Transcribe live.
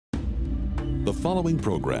The following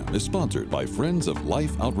program is sponsored by Friends of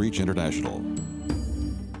Life Outreach International.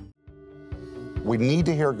 We need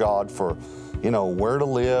to hear God for, where to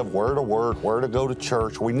live, where to work, where to go to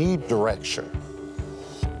church. We need direction.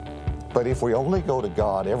 But if we only go to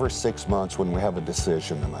God every 6 months when we have a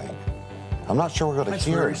decision to make, I'm not sure we're going to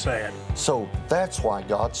hear Him. That's very sad. So that's why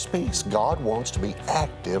God speaks. God wants to be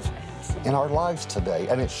active in our lives today,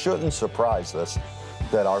 and it shouldn't surprise us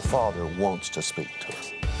that our Father wants to speak to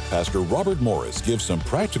us. Pastor Robert Morris gives some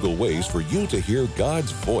practical ways for you to hear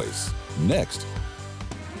God's voice. Next.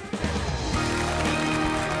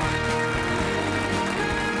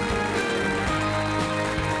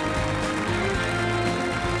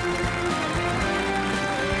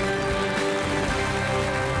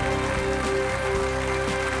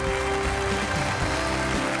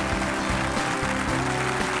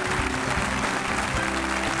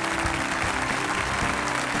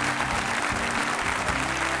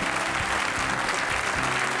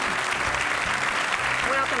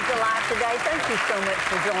 Thank you so much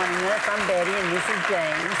for joining us. I'm Betty and this is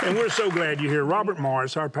James. And we're so glad you're here. Robert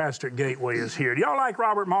Morris, our pastor at Gateway, is here. Do y'all like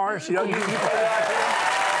Robert Morris? You like him?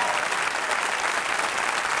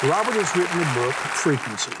 Robert has written a book,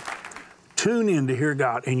 Frequency. Tune in to hear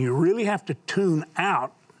God. And you really have to tune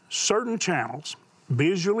out certain channels,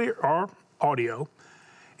 visually or audio,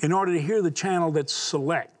 in order to hear the channel that's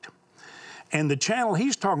select. And the channel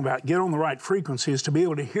he's talking about, get on the right frequency, is to be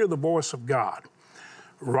able to hear the voice of God.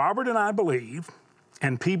 Robert and I believe,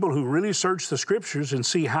 and people who really search the scriptures and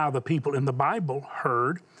see how the people in the Bible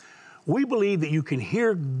heard, we believe that you can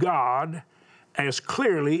hear God as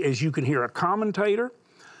clearly as you can hear a commentator,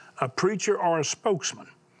 a preacher, or a spokesman.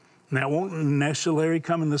 Now, it won't necessarily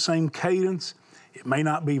come in the same cadence. It may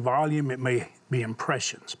not be volume. It may be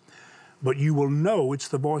impressions. But you will know it's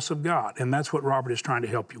the voice of God, and that's what Robert is trying to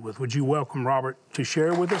help you with. Would you welcome Robert to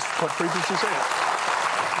share with us what Frequency says?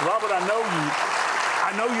 Robert, I know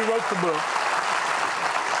you wrote the book,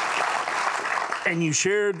 and you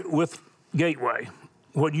shared with Gateway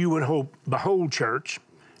what you would hope the whole church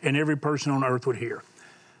and every person on earth would hear.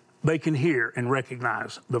 They can hear and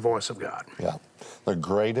recognize the voice of God. Yeah. The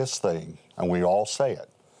greatest thing, and we all say it,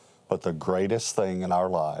 but the greatest thing in our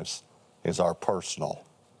lives is our personal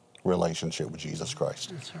relationship with Jesus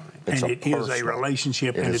Christ. That's right. It's a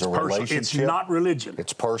relationship, and it's personal. It's not religion.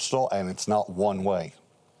 It's personal, and it's not one way.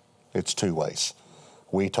 It's two ways.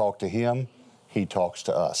 We talk to Him, He talks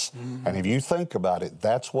to us. Mm-hmm. And if you think about it,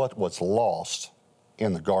 that's what was lost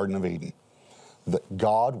in the Garden of Eden. That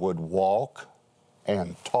God would walk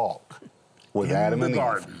and talk with Adam and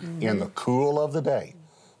Eve in the cool of the day,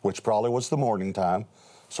 which probably was the morning time.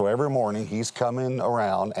 So every morning He's coming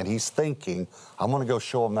around and He's thinking, I'm going to go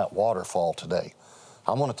show them that waterfall today.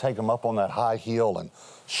 I'm going to take them up on that high hill and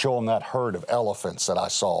show them that herd of elephants that I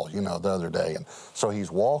saw, the other day. And so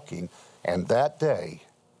He's walking. And that day,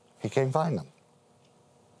 He came find them.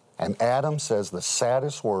 And Adam says the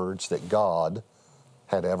saddest words that God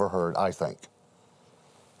had ever heard, I think.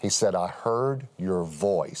 He said, I heard your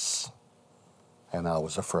voice, and I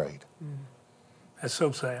was afraid. That's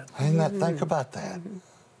so sad. Think about that.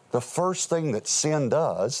 The first thing that sin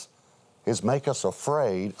does is make us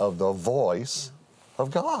afraid of the voice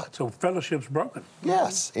of God. So fellowship's broken.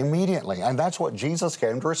 Yes, immediately. And that's what Jesus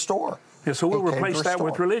came to restore. Yeah, so we'll replace that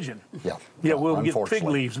with religion. Yeah, we'll get fig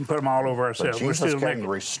leaves and put them all over ourselves. But Jesus came to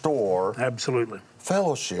restore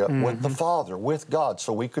fellowship with the Father, with God,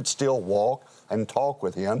 so we could still walk and talk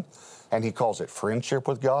with Him. And He calls it friendship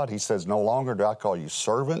with God. He says, no longer do I call you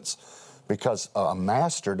servants, because a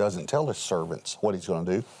master doesn't tell his servants what he's going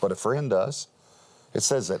to do, but a friend does. It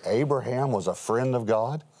says that Abraham was a friend of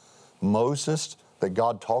God. Moses, that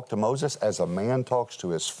God talked to Moses as a man talks to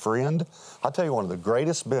his friend. I'll tell you one of the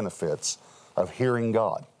greatest benefits of hearing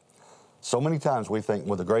God. So many times we think,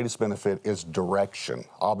 well, the greatest benefit is direction.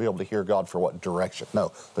 I'll be able to hear God for what direction?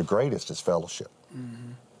 No, the greatest is fellowship.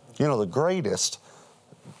 Mm-hmm. The greatest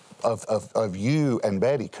of you and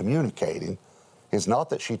Betty communicating is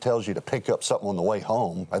not that she tells you to pick up something on the way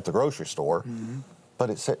home at the grocery store,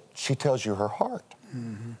 but it's that she tells you her heart.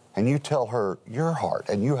 Mm-hmm. And you tell her your heart,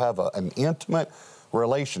 and you have an intimate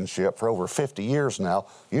relationship for over 50 years now.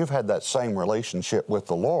 You've had that same relationship with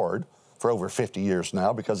the Lord for over 50 years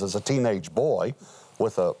now, because as a teenage boy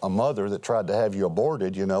with a mother that tried to have you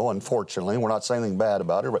aborted, unfortunately, we're not saying anything bad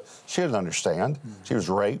about her, but she didn't understand. Mm-hmm. She was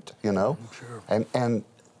raped, Sure. And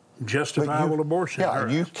justifiable abortion. Yeah,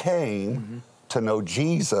 you came to know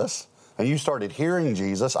Jesus, and you started hearing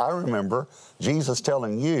Jesus. I remember Jesus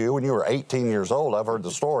telling you when you were 18 years old, I've heard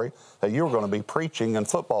the story, that you were going to be preaching in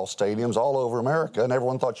football stadiums all over America, and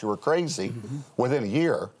everyone thought you were crazy within a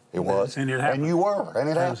year. It was. And it happened. And you were. And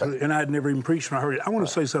it happened. And I had never even preached when I heard it. I want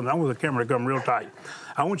to say something. I want the camera to come real tight.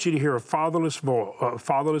 I want you to hear a fatherless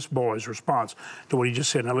boy's response to what he just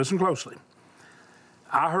said. Now listen closely.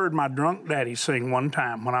 I heard my drunk daddy sing one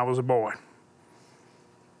time when I was a boy.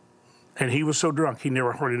 And he was so drunk, he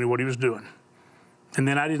never hardly knew what he was doing. And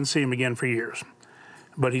then I didn't see him again for years.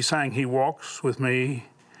 But he sang, "He walks with me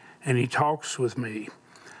and he talks with me.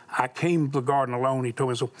 I came to the garden alone," he told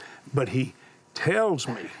me so. But he tells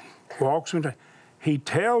me, walks with me, he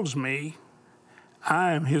tells me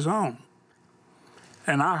I am his own.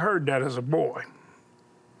 And I heard that as a boy.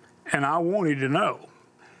 And I wanted to know.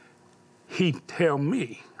 He'd tell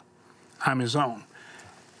me I'm his own.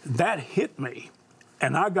 That hit me.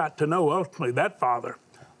 And I got to know ultimately that father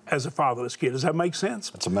as a fatherless kid. Does that make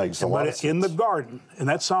sense? It's amazing. But in the garden, and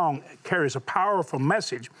that song carries a powerful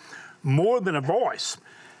message, more than a voice,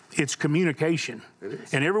 it's communication.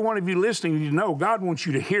 And every one of you listening, you know God wants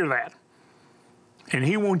you to hear that. And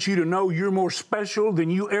he wants you to know you're more special than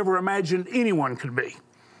you ever imagined anyone could be.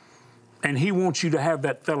 And he wants you to have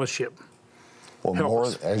that fellowship.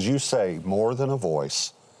 Well, as you say, more than a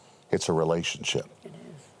voice, it's a relationship. It is.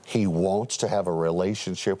 He wants to have a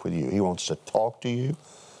relationship with you. He wants to talk to you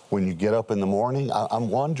when you get up in the morning. I'm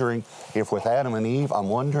wondering if with Adam and Eve, I'm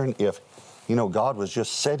wondering if, God was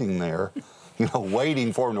just sitting there,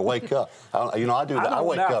 waiting for him to wake up. I do that. I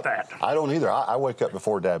wake up. I don't either. I wake up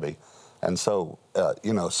before Debbie. And so,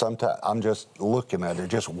 sometimes I'm just looking at her,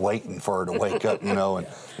 just waiting for her to wake up, and,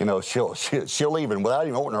 she'll even, without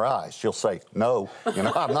even opening her eyes, she'll say, "No,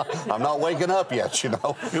 I'm not waking up yet,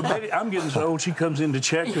 I'm getting so old, she comes in to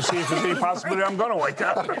check to see if there's any possibility I'm going to wake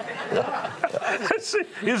up.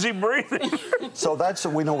 Is he breathing? So that's,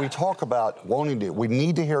 we talk about we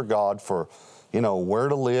need to hear God for, where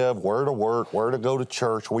to live, where to work, where to go to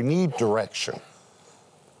church. We need direction.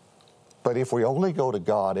 But if we only go to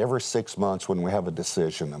God every 6 months when we have a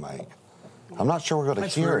decision to make, I'm not sure we're going to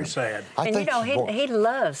hear him. That's very sad. And he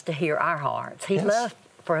loves to hear our hearts. He loves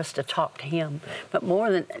for us to talk to him. But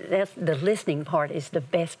more than that, the listening part is the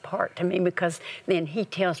best part to me, because then he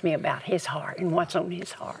tells me about his heart and what's on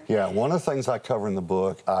his heart. Yeah, one of the things I cover in the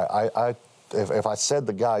book, if I said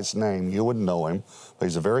the guy's name, you wouldn't know him, but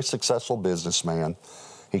he's a very successful businessman.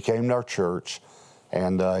 He came to our church.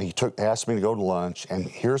 And he asked me to go to lunch, and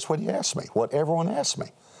here's what he asked me, what everyone asked me.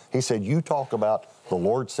 He said, "You talk about the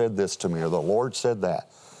Lord said this to me, or the Lord said that."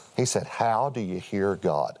 He said, "How do you hear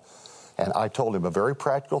God?" And I told him a very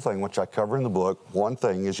practical thing, which I cover in the book. One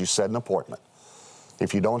thing is you set an appointment.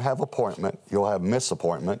 If you don't have appointment, you'll have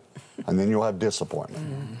misappointment, and then you'll have disappointment.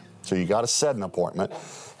 Mm-hmm. So you got to set an appointment.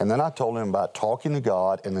 And then I told him about talking to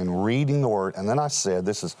God and then reading the Word. And then I said,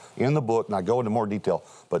 this is in the book, and I go into more detail,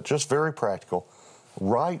 but just very practical.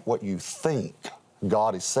 Write what you think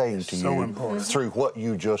God is saying to you through what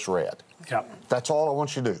you just read. Yep. That's all I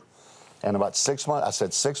want you to do. And about 6 months, I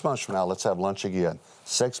said, 6 months from now, let's have lunch again.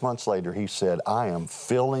 6 months later, he said, "I am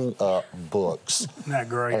filling up books." Isn't that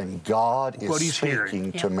great? And God is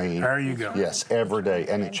speaking to me. There you go. Yes, every day,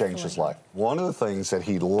 and it changed his life. One of the things that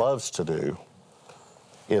he loves to do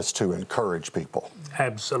is to encourage people.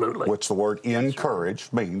 Absolutely. Which the word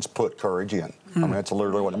encourage means put courage in. I mean, that's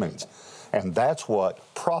literally what it means. And that's what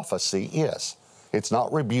prophecy is. It's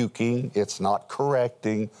not rebuking, it's not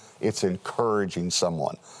correcting, it's encouraging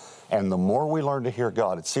someone. And the more we learn to hear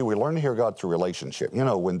God, we learn to hear God through relationship.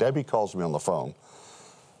 When Debbie calls me on the phone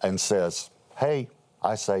and says, "Hey,"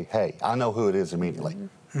 I say, "Hey." I know who it is immediately.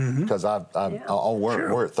 Because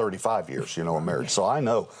we're at 35 years, of marriage. So I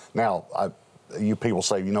know. Now, you people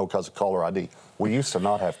say, because of caller ID. We used to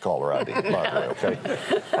not have caller ID, by the way, okay?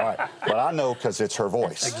 All right. But I know because it's her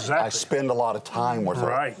voice. Exactly. I spend a lot of time with her.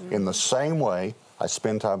 Right. In the same way, I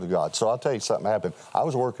spend time with God. So I'll tell you something happened. I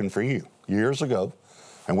was working for you years ago,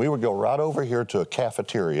 and we would go right over here to a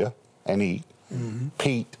cafeteria and eat. Mm-hmm.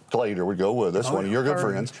 Pete Glader would go with us, one of your good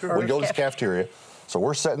friends. Sure. We'd go to the cafeteria. So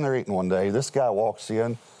we're sitting there eating one day. This guy walks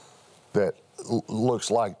in that looks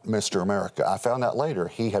like Mr. America. I found out later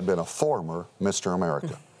he had been a former Mr.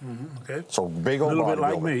 America. Mm-hmm. Okay. So big old bodybuilder. A little bit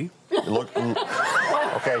like me.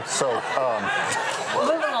 Okay, so Move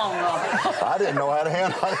along, Robert. I didn't know how to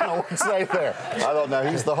handle. I didn't know what to say there. I don't know.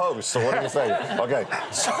 He's the host, so what do you say? Okay,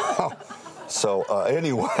 so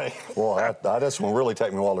anyway, well, this one really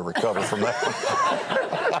take me a while to recover from that.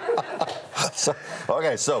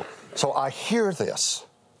 So I hear this,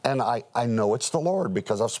 and I know it's the Lord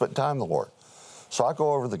because I've spent time with the Lord. So I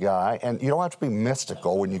go over to the guy, and you don't have to be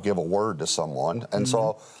mystical when you give a word to someone. And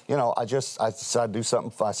so, I decided to do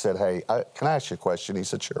something. I said, "Hey, can I ask you a question?" He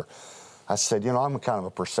said, "Sure." I said, I'm kind of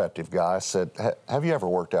a perceptive guy. I said, "Have you ever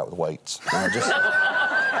worked out with weights?"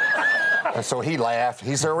 And so he laughed.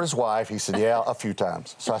 He's there with his wife. He said, yeah, a few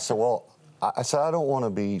times. So I said, well, I said, I don't want to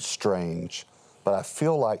be strange, but I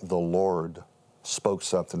feel like the Lord spoke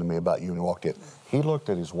something to me about you when he walked in. He looked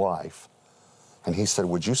at his wife, and he said,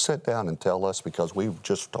 would you sit down and tell us, because we were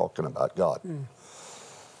just talking about God.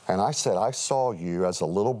 And I said, I saw you as a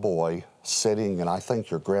little boy sitting in, I think,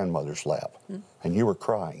 your grandmother's lap, and you were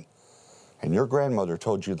crying. And your grandmother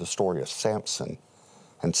told you the story of Samson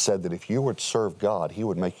and said that if you would serve God, he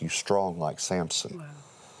would make you strong like Samson. Wow.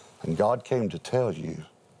 And God comes to tell you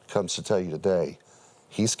today,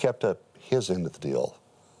 he's kept up his end of the deal,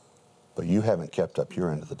 but you haven't kept up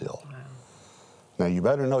your end of the deal. Wow. Now, you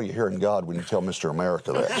better know you're hearing God when you tell Mr.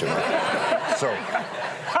 America that, you know. So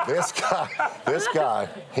this guy,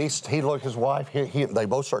 he looked at his wife, they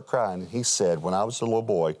both start crying, and he said, when I was a little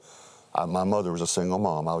boy, my mother was a single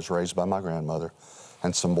mom. I was raised by my grandmother,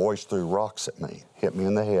 and some boys threw rocks at me, hit me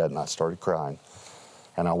in the head, and I started crying.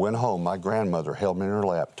 And I went home, my grandmother held me in her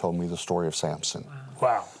lap, told me the story of Samson.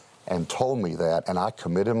 Wow. And told me that, and I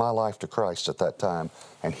committed my life to Christ at that time.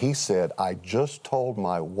 And he said, I just told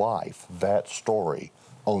my wife that story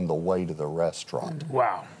on the way to the restaurant.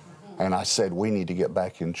 Wow. And I said, we need to get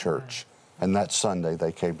back in church. And that Sunday,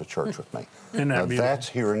 they came to church with me. Isn't that beautiful? That's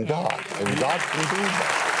hearing God, and God can do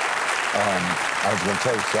that. I was going to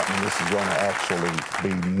tell you something. This is going to actually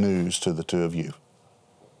be news to the two of you,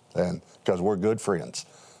 and because we're good friends.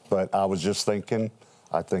 But I was just thinking,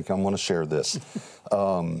 I think I'm going to share this.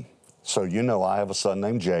 So you know I have a son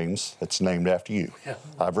named James. It's named after you. Yeah.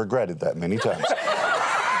 I've regretted that many times.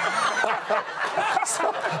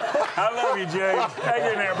 I love you, James.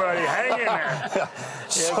 Hang in there, buddy. Hang in there.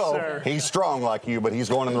 Yes, so sir. He's strong like you, but he's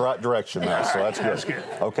going in the right direction now, so that's good. That's good.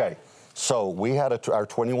 Okay, so we had our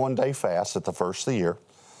 21-day fast at the first of the year,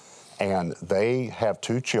 and they have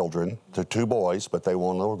two children. They're two boys, but they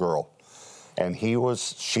want a little girl. And she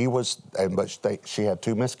had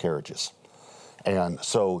two miscarriages. And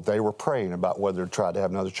so they were praying about whether to try to have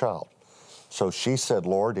another child. So she said,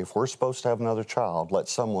 Lord, if we're supposed to have another child, let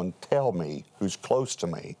someone tell me who's close to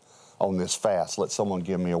me on this fast. Let someone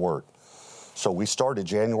give me a word. So we started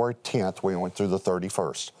January 10th. We went through the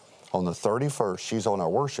 31st. On the 31st, she's on our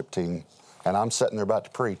worship team, and I'm sitting there about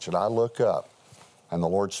to preach, and I look up, and the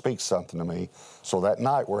Lord speaks something to me. So that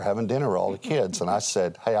night, we're having dinner with all the kids, and I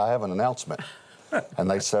said, hey, I have an announcement. And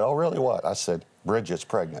they said, oh, really, what? I said, Bridget's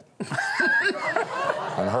pregnant.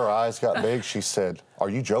 And her eyes got big. She said, are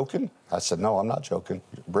you joking? I said, no, I'm not joking.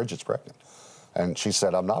 Bridget's pregnant. And she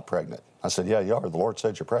said, I'm not pregnant. I said, yeah, you are. The Lord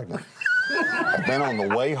said you're pregnant. And then on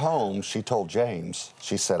the way home, she told James,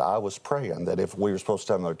 she said, I was praying that if we were supposed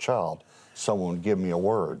to have another child, someone would give me a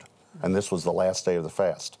word. And this was the last day of the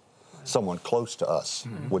fast. Someone close to us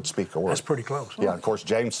would speak a word. That's pretty close. Yeah, of course,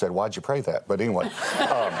 James said, why'd you pray that? But anyway.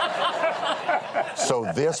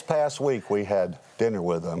 So this past week, we had dinner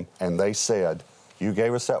with them, and they said, you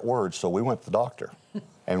gave us that word, so we went to the doctor.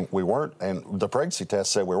 And we weren't, and the pregnancy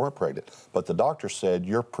test said we weren't pregnant. But the doctor said,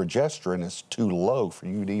 your progesterone is too low for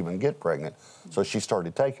you to even get pregnant. So she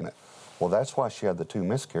started taking it. Well, that's why she had the two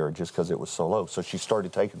miscarriages, because it was so low. So she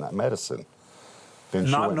started taking that medicine. Then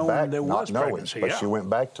she went back, there was not knowing, pregnancy, but yeah. she went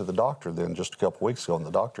back to the doctor then just a couple weeks ago, and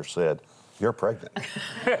the doctor said, you're pregnant.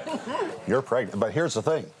 You're pregnant. But here's the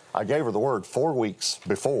thing. I gave her the word 4 weeks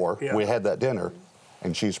before we had that dinner,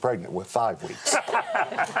 and she's pregnant with 5 weeks.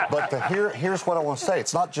 But here's what I want to say.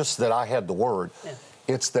 It's not just that I had the word. Yeah.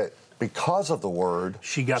 It's that because of the word,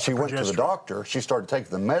 she went to the doctor. She started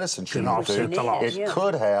taking the medicine she needed to. It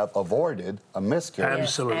could have avoided a miscarriage.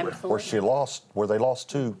 Absolutely. Where they lost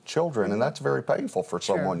two children, and that's very painful for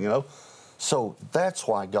someone, you know. So that's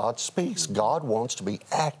why God speaks. God wants to be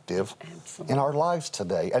active in our lives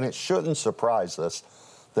today, and it shouldn't surprise us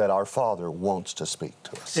that our Father wants to speak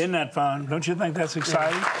to us. Isn't that fun? Don't you think that's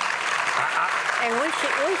exciting? And we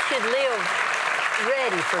should live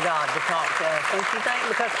ready for God to talk to us, don't you think?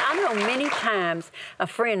 Because I know many times a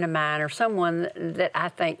friend of mine or someone that I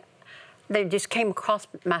think, they just came across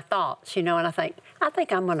my thoughts, you know, and I think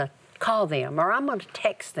I'm going to call them or I'm going to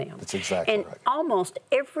text them. That's exactly right. And almost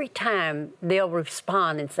every time they'll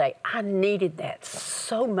respond and say, I needed that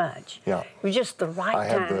so much. Yeah. It was just the right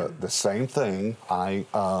time. I had the same thing. I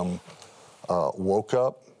woke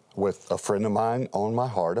up with a friend of mine on my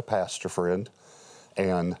heart, a pastor friend,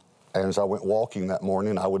 and as I went walking that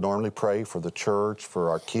morning, I would normally pray for the church, for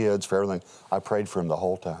our kids, for everything. I prayed for him the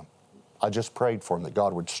whole time. I just prayed for him that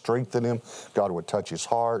God would strengthen him, God would touch his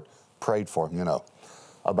heart, prayed for him, you know.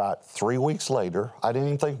 About 3 weeks later, I didn't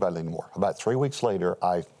even think about it anymore. About 3 weeks later,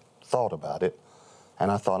 I thought about it,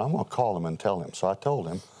 and I thought, I'm going to call him and tell him. So I told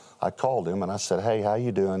him. I called him, and I said, hey, how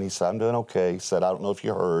you doing? He said, I'm doing okay. He said, I don't know if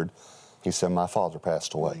you heard. He said, my father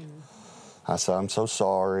passed away. I said, I'm so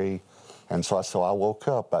sorry. And so I woke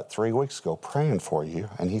up about 3 weeks ago praying for you.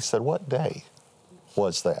 And he said, what day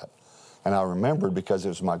was that? And I remembered because it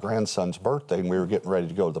was my grandson's birthday and we were getting ready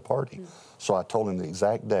to go to the party. So I told him the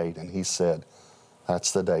exact date, and he said,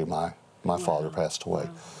 that's the day my father passed away.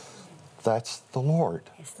 That's the Lord.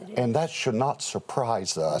 Yes, it is. And that should not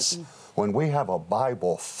surprise us. When we have a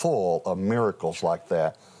Bible full of miracles like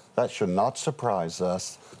that, that should not surprise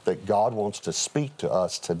us that God wants to speak to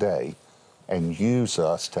us today and use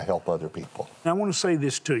us to help other people. I want to say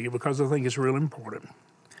this to you because I think it's real important.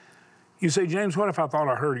 You say, James, what if I thought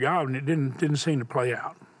I heard God and it didn't seem to play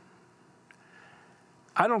out?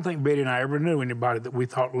 I don't think Betty and I ever knew anybody that we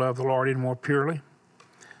thought loved the Lord any more purely.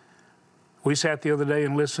 We sat the other day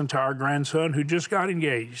and listened to our grandson who just got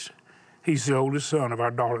engaged. He's the oldest son of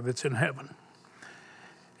our daughter that's in heaven.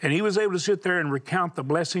 And he was able to sit there and recount the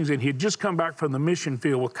blessings, and he had just come back from the mission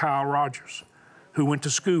field with Kyle Rogers, who went to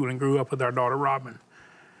school and grew up with our daughter Robin.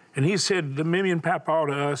 And he said, the Mimi and Papa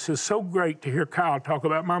to us, is so great to hear Kyle talk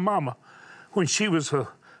about my mama when she was a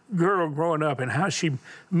girl growing up and how she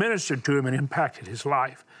ministered to him and impacted his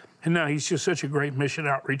life. And now he's just such a great mission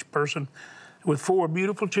outreach person with 4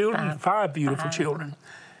 beautiful children, 5 beautiful children.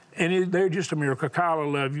 And they're just a miracle. Kyle, I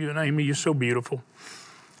love you, and Amy, you're so beautiful.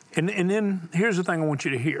 And then here's the thing I want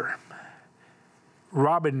you to hear.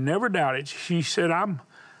 Robin never doubted. She said, I'm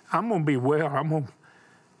going to be well.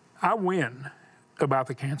 I win about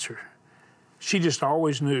the cancer. She just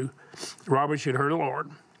always knew Robin should heard the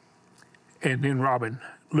Lord. And then Robin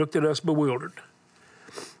looked at us bewildered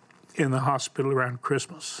in the hospital around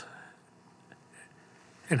Christmas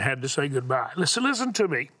and had to say goodbye. Listen to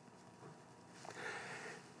me.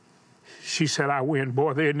 She said, I win.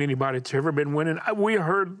 Boy, there isn't anybody that's ever been winning. We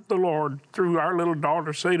heard the Lord through our little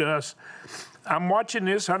daughter say to us, I'm watching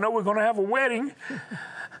this. I know we're going to have a wedding,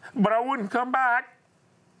 but I wouldn't come back.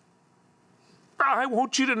 I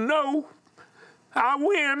want you to know I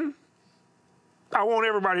win. I want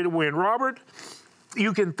everybody to win. Robert,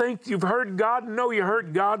 you can think you've heard God. No, you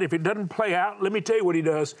heard God. If it doesn't play out, let me tell you what he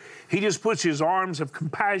does. He just puts his arms of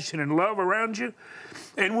compassion and love around you.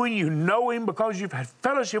 And when you know him because you've had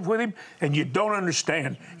fellowship with him and you don't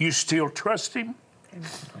understand, you still trust him.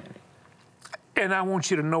 And I want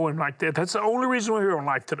you to know him like that. That's the only reason we're here on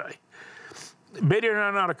Life Today. Betty and I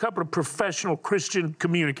are not a couple of professional Christian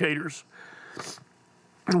communicators.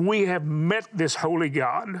 We have met this holy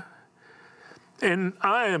God. And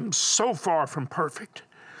I am so far from perfect.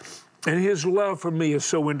 And his love for me is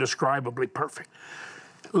so indescribably perfect.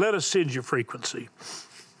 Let us send you frequency.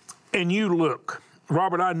 And you look.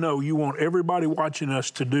 Robert, I know you want everybody watching us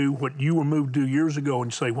to do what you were moved to do years ago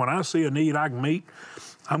and say, when I see a need I can meet,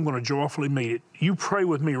 I'm going to joyfully meet it. You pray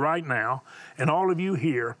with me right now, and all of you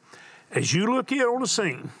here, as you look in on the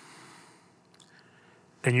scene,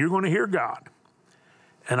 and you're going to hear God,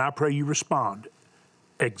 and I pray you respond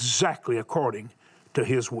exactly according to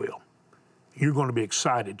his will. You're going to be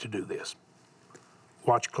excited to do this.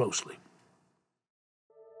 Watch closely.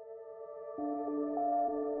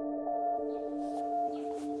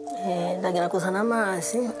 Ndagenda kuzana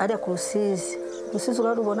amazi ari ku rusizi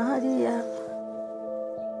urarubona hariya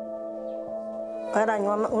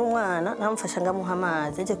baranywa umwana namufasha ngamuha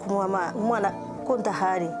amazi aje kumuha umwana ko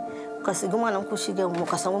ndahari ukasiga umwana mukushiga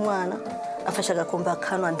mukasanga umwana afasha gakomba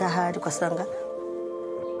kanwa ndahari ukasanga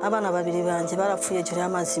abana babiri banje barapfuye jure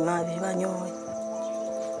amazi mabi banyoye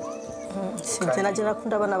sinze naje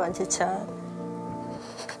nakunda abana banje cyane.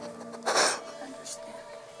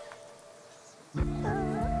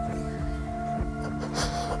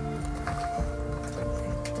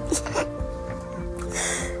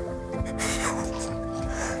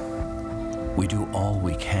 We do all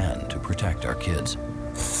we can to protect our kids,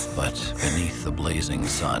 but beneath the blazing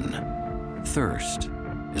sun, thirst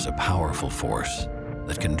is a powerful force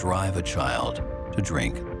that can drive a child to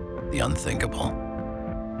drink the unthinkable.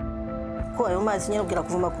 Ko ayo mazi nyine kugira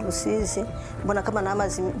kuvuma ku rusizi mbona kama na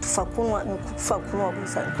mazi tufa kunwa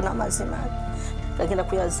kuna mazi mabi ndagenda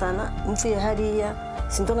kuyazana mvuye hariya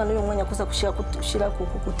sindonga n'uyu mwanya kuza kushira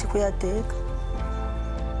kuti kuyateka.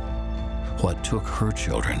 What took her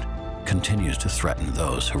children continues to threaten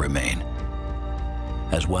those who remain,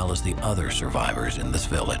 as well as the other survivors in this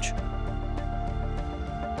village.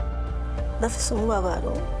 Ndafise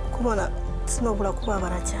umubabaro kubona sinobura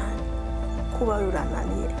kubabara cyane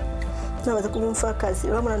kubarurananiye nabaza kumumfakazi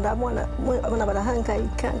urabona ndamwana abana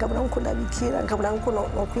barahangayika ngabona uko ndabikira ngabona uko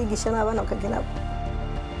no kwigisha n'abana bakagena.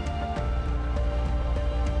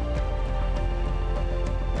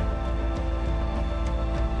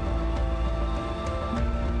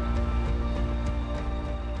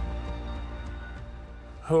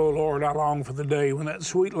 Oh, Lord, I long for the day when that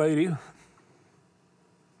sweet lady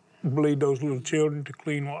lead those little children to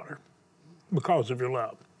clean water because of your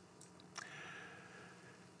love.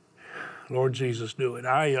 Lord Jesus, do it.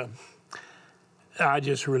 I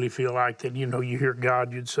just really feel like that, you hear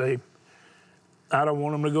God, you'd say, I don't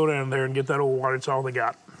want them to go down there and get that old water. It's all they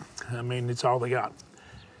got. I mean, it's all they got.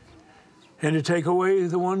 And to take away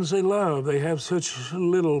the ones they love. They have such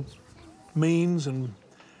little means, and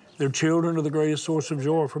their children are the greatest source of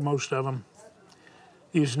joy for most of them.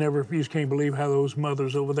 You just can't believe how those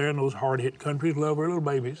mothers over there in those hard-hit countries love their little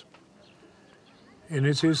babies. And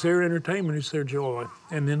it's their entertainment, it's their joy.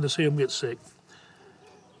 And then to see them get sick.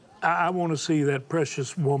 I want to see that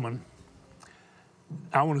precious woman.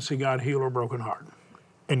 I want to see God heal her broken heart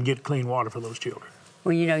and get clean water for those children.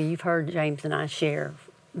 Well, you've heard James and I share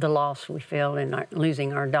the loss we feel in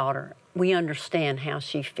losing our daughter. We understand how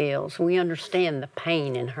she feels. We understand the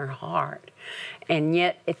pain in her heart. And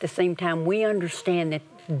yet, at the same time, we understand that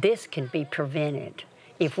this can be prevented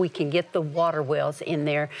if we can get the water wells in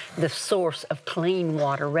there, the source of clean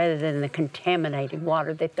water rather than the contaminated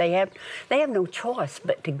water that they have. They have no choice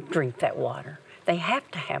but to drink that water. They have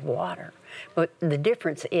to have water. But the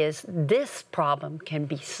difference is this problem can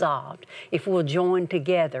be solved if we'll join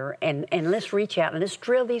together and let's reach out and let's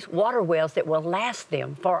drill these water wells that will last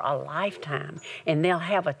them for a lifetime. And they'll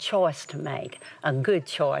have a choice to make, a good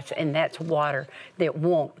choice, and that's water that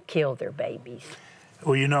won't kill their babies.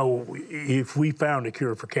 Well, if we found a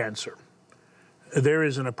cure for cancer, there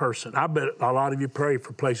isn't a person. I bet a lot of you pray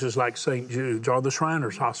for places like St. Jude's or the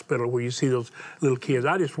Shriners Hospital where you see those little kids.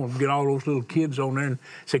 I just want to get all those little kids on there and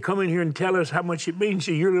say, come in here and tell us how much it means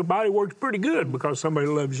to you. Your little body works pretty good because somebody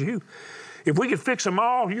loves you. If we could fix them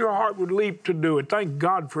all, your heart would leap to do it. Thank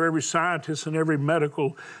God for every scientist and every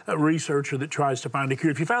medical researcher that tries to find a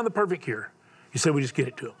cure. If you found the perfect cure, you say, we just get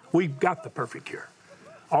it to them. We've got the perfect cure.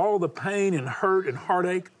 All the pain and hurt and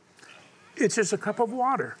heartache, it's just a cup of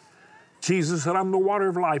water. Jesus said, I'm the water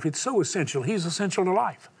of life. It's so essential. He's essential to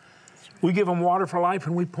life. We give them water for life,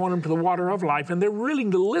 and we point them to the water of life, and they're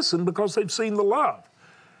willing to listen because they've seen the love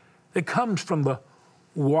that comes from the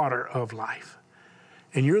water of life.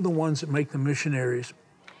 And you're the ones that make the missionaries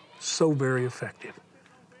so very effective.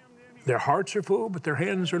 Their hearts are full, but their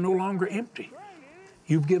hands are no longer empty.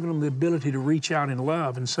 You've given them the ability to reach out in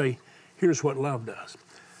love and say, here's what love does.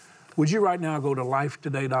 Would you right now go to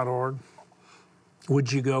lifetoday.org?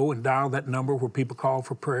 Would you go and dial that number where people call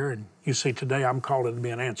for prayer and you say, today I'm calling to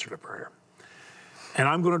be an answer to prayer. And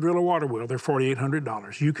I'm going to drill a water well. They're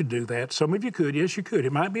 $4,800. You could do that. Some of you could. Yes, you could.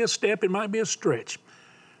 It might be a step. It might be a stretch.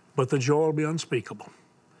 But the joy will be unspeakable.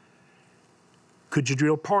 Could you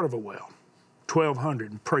drill part of a well, $1,200,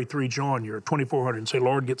 and pray 3 join you, or $2,400, and say,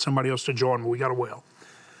 Lord, get somebody else to join me. We got a well.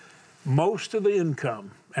 Most of the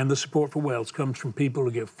income and the support for wells comes from people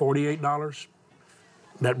who give $48.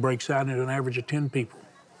 That breaks out into an average of 10 people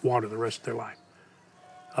water the rest of their life.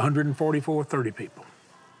 144, 30 people.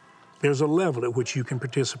 There's a level at which you can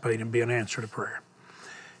participate and be an answer to prayer.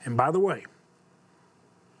 And by the way,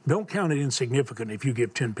 don't count it insignificant if you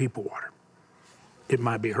give 10 people water. It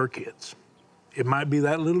might be her kids. It might be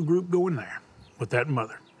that little group going there with that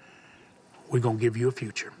mother. We're going to give you a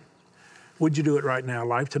future. Would you do it right now?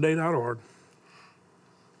 Lifetoday.org.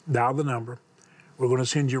 Dial the number. We're going to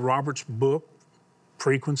send you Robert's book,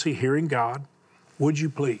 Frequency, Hearing God. Would you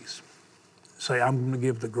please say, I'm going to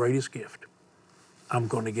give the greatest gift. I'm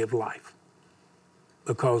going to give life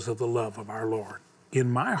because of the love of our Lord in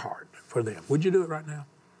my heart for them. Would you do it right now?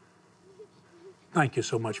 Thank you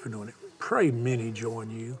so much for doing it. Pray many join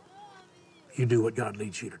you. You do what God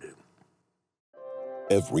leads you to do.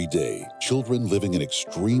 Every day, children living in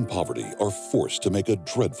extreme poverty are forced to make a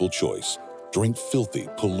dreadful choice: drink filthy,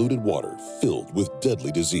 polluted water filled with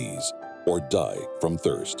deadly disease, or die from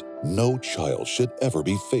thirst. No child should ever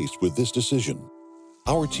be faced with this decision.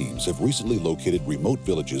 Our teams have recently located remote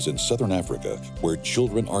villages in southern Africa where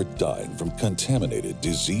children are dying from contaminated,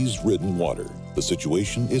 disease-ridden water. The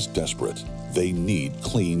situation is desperate. They need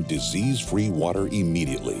clean, disease-free water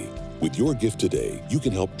immediately. With your gift today, you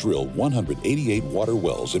can help drill 188 water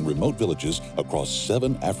wells in remote villages across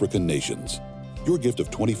 7 African nations. Your gift of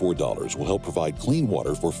 $24 will help provide clean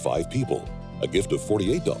water for 5 people. A gift of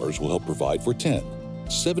 $48 will help provide for 10.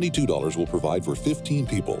 $72 will provide for 15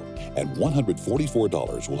 people. And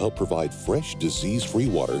 $144 will help provide fresh, disease-free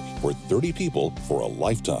water for 30 people for a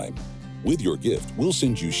lifetime. With your gift, we'll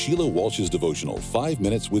send you Sheila Walsh's devotional, 5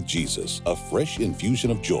 Minutes with Jesus, a fresh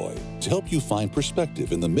infusion of joy, to help you find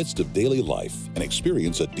perspective in the midst of daily life and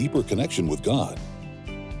experience a deeper connection with God.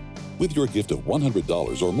 With your gift of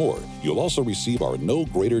 $100 or more, you'll also receive our No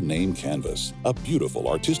Greater Name canvas, a beautiful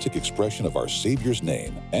artistic expression of our Savior's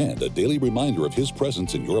name and a daily reminder of His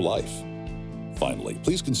presence in your life. Finally,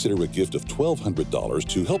 please consider a gift of $1,200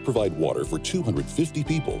 to help provide water for 250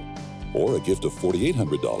 people, or a gift of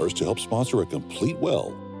 $4,800 to help sponsor a complete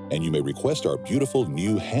well. And you may request our beautiful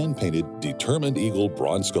new hand-painted Determined Eagle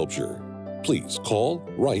bronze sculpture. Please call,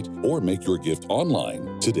 write, or make your gift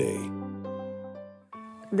online today.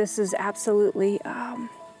 This is absolutely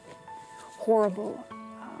horrible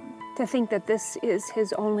to think that this is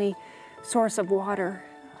his only source of water.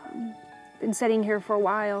 Been sitting here for a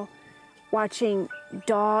while, watching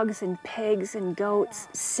dogs and pigs and goats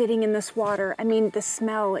sitting in this water. I mean, the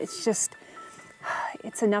smell, it's just,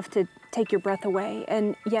 it's enough to take your breath away.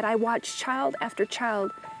 And yet I watch child after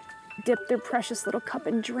child dip their precious little cup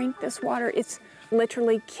and drink this water. It's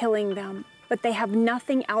literally killing them, but they have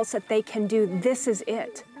nothing else that they can do. This is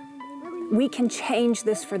it. We can change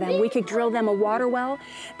this for them. We could drill them a water well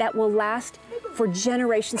that will last for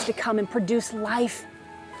generations to come and produce life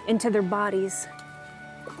into their bodies.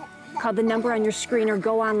 Call the number on your screen or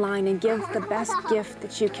go online and give the best gift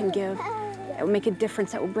that you can give. That will make a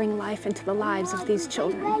difference, that will bring life into the lives of these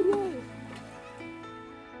children.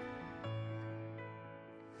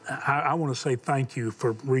 I want to say thank you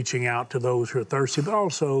for reaching out to those who are thirsty, but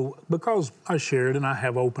also because I shared and I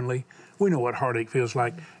have openly, we know what heartache feels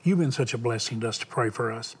like. You've been such a blessing to us to pray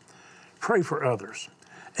for us. Pray for others.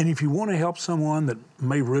 And if you want to help someone that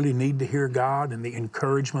may really need to hear God and the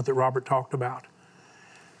encouragement that Robert talked about,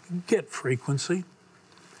 get frequency.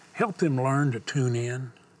 Help them learn to tune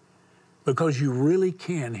in, because you really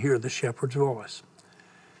can hear the shepherd's voice.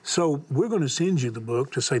 So we're going to send you the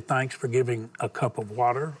book to say thanks for giving a cup of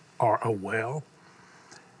water or a well.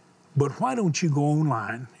 But why don't you go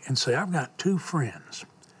online and say, I've got 2 friends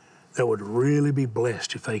that would really be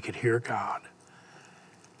blessed if they could hear God.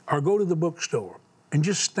 Or go to the bookstore and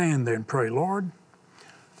just stand there and pray, Lord,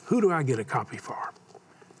 who do I get a copy for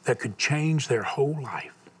that could change their whole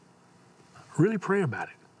life? Really pray about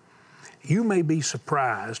it. You may be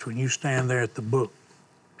surprised when you stand there at the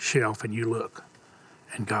bookshelf and you look,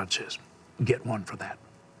 and God says, get one for that,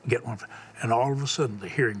 get one for that. And all of a sudden the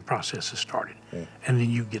hearing process has started, and then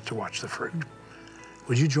you get to watch the fruit.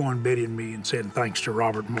 Would you join Betty and me in saying thanks to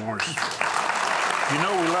Robert Morris? You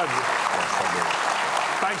know we love you.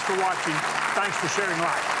 Thanks for watching. Thanks for sharing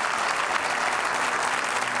life.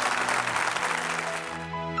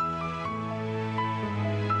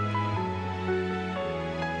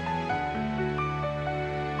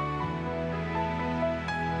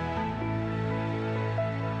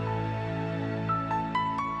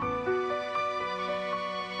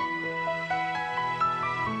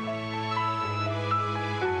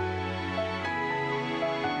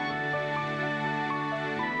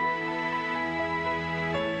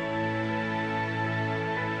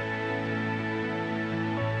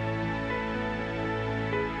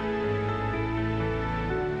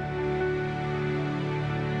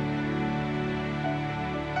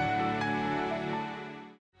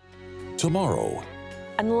 Tomorrow.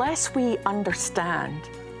 Unless we understand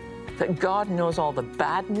that God knows all the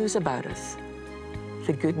bad news about us,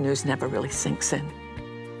 the good news never really sinks in.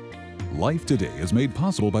 Life Today is made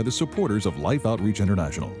possible by the supporters of Life Outreach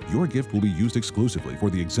International. Your gift will be used exclusively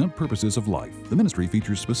for the exempt purposes of life. The ministry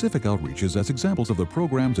features specific outreaches as examples of the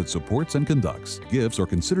programs it supports and conducts. Gifts are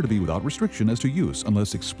considered to be without restriction as to use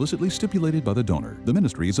unless explicitly stipulated by the donor. The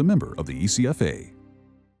ministry is a member of the ECFA.